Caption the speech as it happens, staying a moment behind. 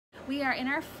We are in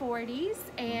our 40s,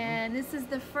 and this is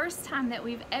the first time that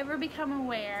we've ever become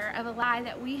aware of a lie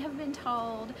that we have been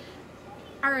told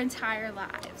our entire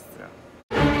lives. Yeah.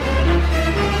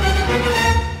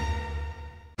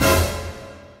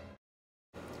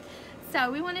 So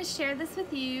we want to share this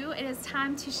with you. It is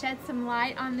time to shed some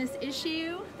light on this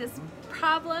issue, this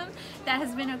problem that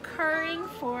has been occurring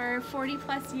for 40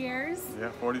 plus years. Yeah,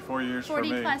 44 years 40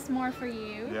 for me. 40 plus more for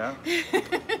you. Yeah.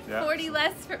 Yeah. 40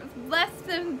 less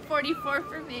than 44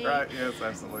 for me. Right, yes,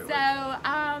 absolutely. So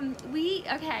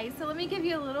so let me give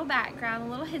you a little background, a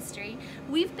little history.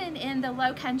 We've been in the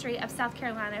low country of South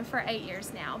Carolina for 8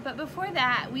 years now, but before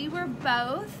that we were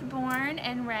both born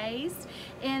and raised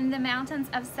in the mountains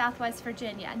of Southwest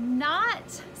Virginia,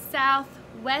 not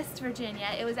Southwest Virginia.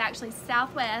 It was actually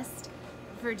Southwest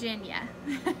Virginia.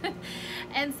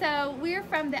 And so we're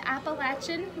from the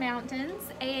Appalachian Mountains,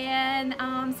 and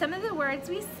some of the words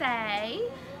we say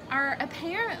are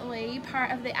apparently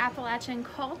part of the Appalachian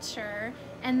culture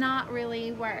and not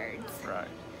really words. Right.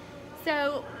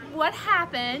 So what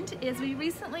happened is we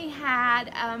recently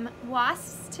had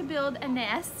wasps to build a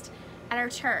nest at our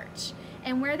church.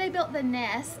 And where they built the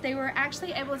nest, they were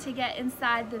actually able to get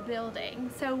inside the building.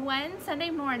 So one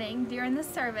Sunday morning during the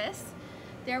service,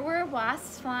 there were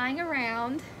wasps flying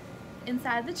around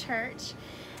inside the church.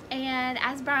 And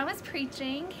as Brian was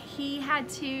preaching, he had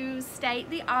to state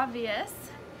the obvious,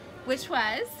 which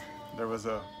was? There was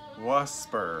a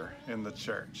Wasper in the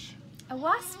church. A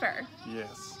Wasper.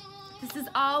 Yes. This is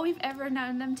all we've ever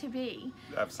known them to be.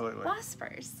 Absolutely.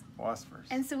 Waspers. Waspers.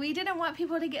 And so we didn't want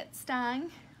people to get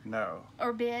stung. No.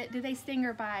 Or bit. Do they sting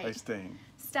or bite? They sting.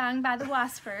 Stung by the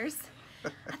waspers.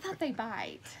 I thought they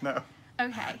bite. No.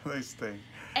 Okay. They sting.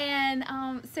 And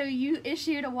so you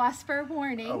issued a Wasper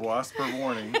warning. A Wasper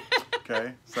warning.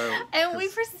 Okay. So. And we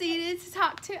proceeded to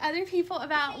talk to other people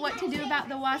about what to do about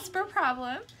the Wasper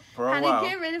problem. For a how while. to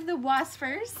get rid of the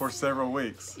waspers. For several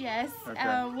weeks. Yes.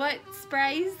 Okay. What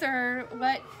sprays or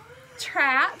what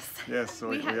traps. Yes, so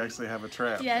we actually have a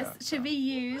trap. Yes, yeah, should be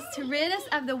used to rid us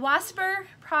of the Wasper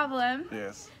problem.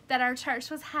 Yes. That our church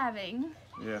was having.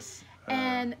 Yes.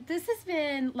 And this has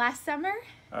been last summer.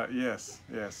 Yes,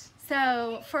 yes.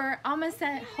 So for almost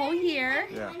a whole year,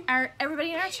 yeah.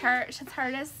 Everybody in our church has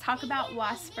heard us talk about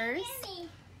waspers.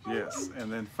 Yes,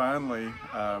 and then finally,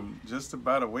 just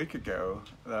about a week ago,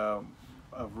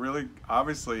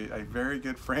 obviously a very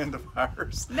good friend of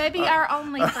ours. Maybe our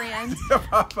only friend.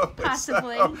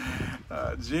 Possibly. So,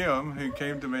 Jim, who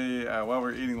came to me while we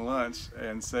were eating lunch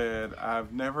and said,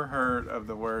 "I've never heard of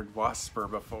the word Wasper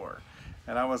before."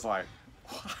 And I was like,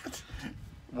 "What?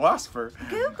 Wasper?"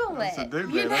 Google it.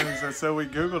 So we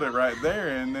Googled it right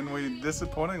there, and then we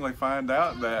disappointingly find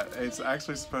out that it's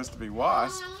actually supposed to be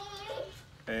wasp.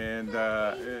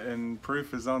 And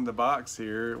proof is on the box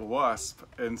here, wasp.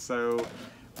 And so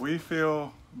we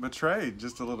feel betrayed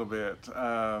just a little bit.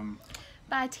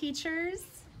 By teachers,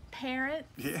 parents,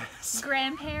 yes.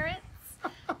 grandparents,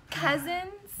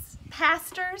 cousins,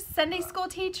 pastors, Sunday school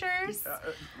teachers.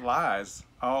 Lies,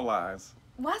 all lies.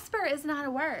 Wasper is not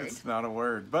a word. It's not a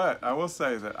word, but I will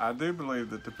say that I do believe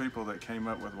that the people that came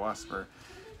up with Wasper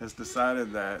has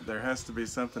decided that there has to be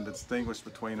something distinguished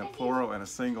between a plural and a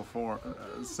singular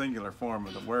form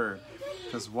of the word,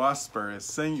 because Wasper is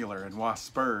singular and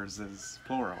Waspers is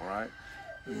plural, right?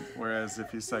 Whereas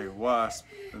if you say wasp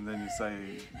and then you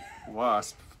say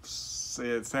wasp,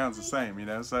 it sounds the same, you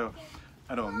know. So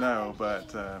I don't know,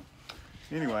 but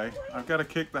anyway, I've got to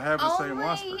kick the habit of saying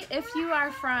Wasper. Only if you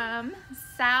are from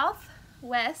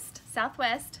Southwest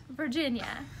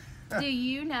Virginia do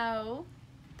you know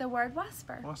the word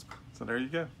Wasper. Wasper. So there you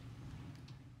go.